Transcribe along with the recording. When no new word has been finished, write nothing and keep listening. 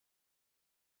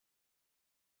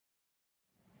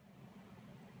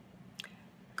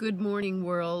Good morning,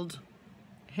 world.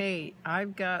 Hey,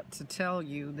 I've got to tell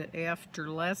you that after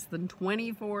less than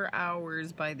 24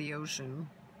 hours by the ocean,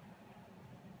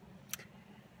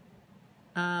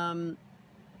 my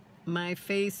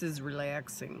face is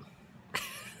relaxing.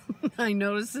 I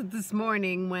noticed it this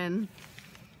morning when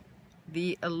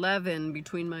the 11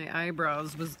 between my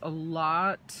eyebrows was a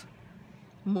lot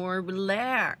more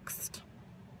relaxed.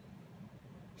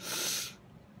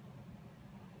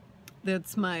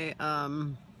 That's my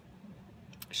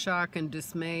shock and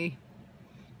dismay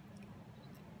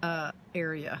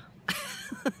area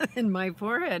in my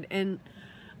forehead, and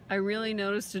I really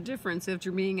noticed a difference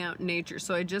after being out in nature.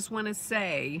 So I just want to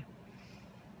say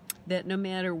that no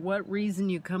matter what reason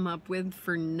you come up with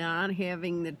for not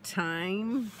having the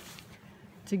time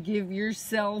to give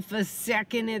yourself a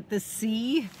second at the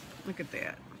sea, look at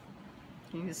that.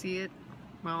 Can you see it?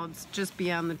 Well, it's just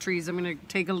beyond the trees. I'm going to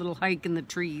take a little hike in the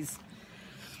trees.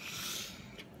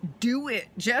 Do it.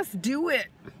 Just do it.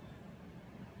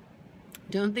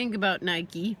 Don't think about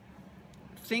Nike.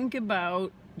 Think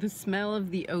about the smell of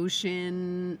the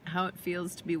ocean, how it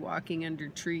feels to be walking under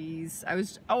trees.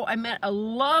 I met a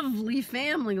lovely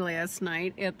family last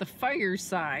night at the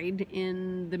fireside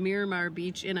in the Miramar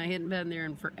Beach Inn. I hadn't been there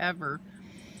in forever.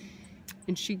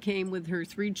 And she came with her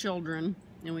 3 children,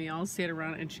 and we all sat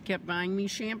around, and she kept buying me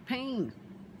champagne.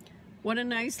 What a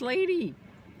nice lady.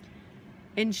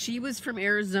 And she was from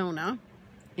Arizona,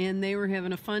 and they were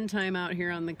having a fun time out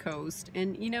here on the coast.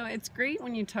 And you know, it's great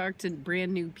when you talk to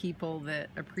brand new people that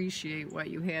appreciate what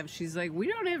you have. She's like, we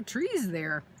don't have trees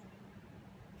there.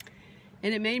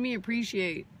 And it made me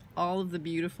appreciate all of the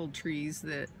beautiful trees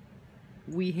that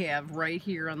we have right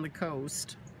here on the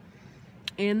coast,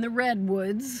 and the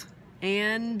redwoods,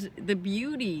 and the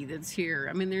beauty that's here.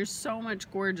 I mean, there's so much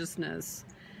gorgeousness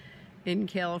in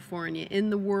California, in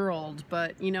the world,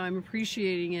 but you know, I'm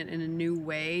appreciating it in a new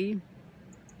way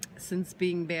since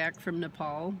being back from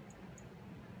Nepal.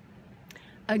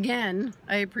 Again,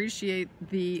 I appreciate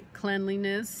the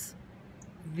cleanliness,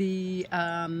 the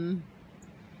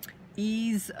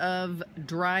ease of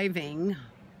driving.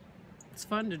 It's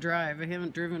fun to drive. I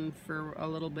haven't driven for a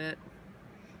little bit.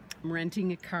 I'm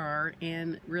renting a car,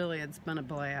 and really it's been a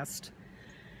blast.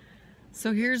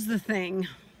 So here's the thing.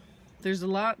 There's a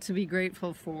lot to be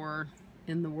grateful for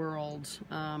in the world.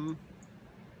 I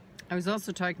was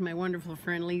also talking to my wonderful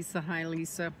friend Lisa, hi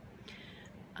Lisa,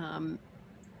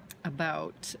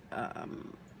 about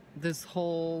this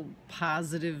whole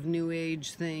positive new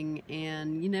age thing.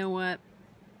 And you know what?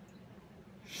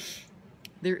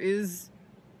 There is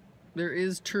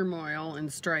turmoil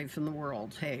and strife in the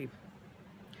world. Hey,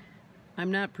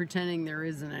 I'm not pretending there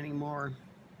isn't anymore.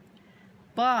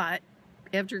 But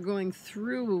after going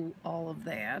through all of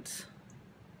that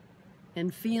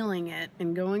and feeling it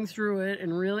and going through it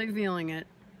and really feeling it,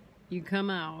 you come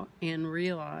out and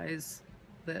realize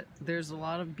that there's a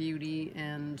lot of beauty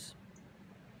and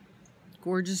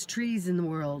gorgeous trees in the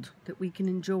world that we can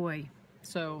enjoy.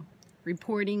 So,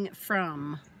 reporting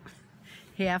from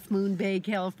Half Moon Bay,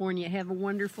 California, have a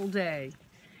wonderful day.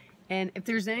 And if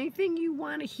there's anything you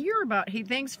want to hear about, hey,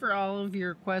 thanks for all of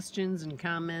your questions and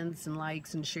comments and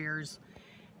likes and shares.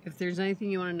 If there's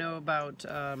anything you want to know about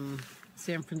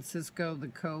San Francisco, the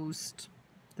coast,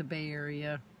 the Bay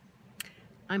Area,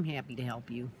 I'm happy to help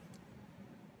you.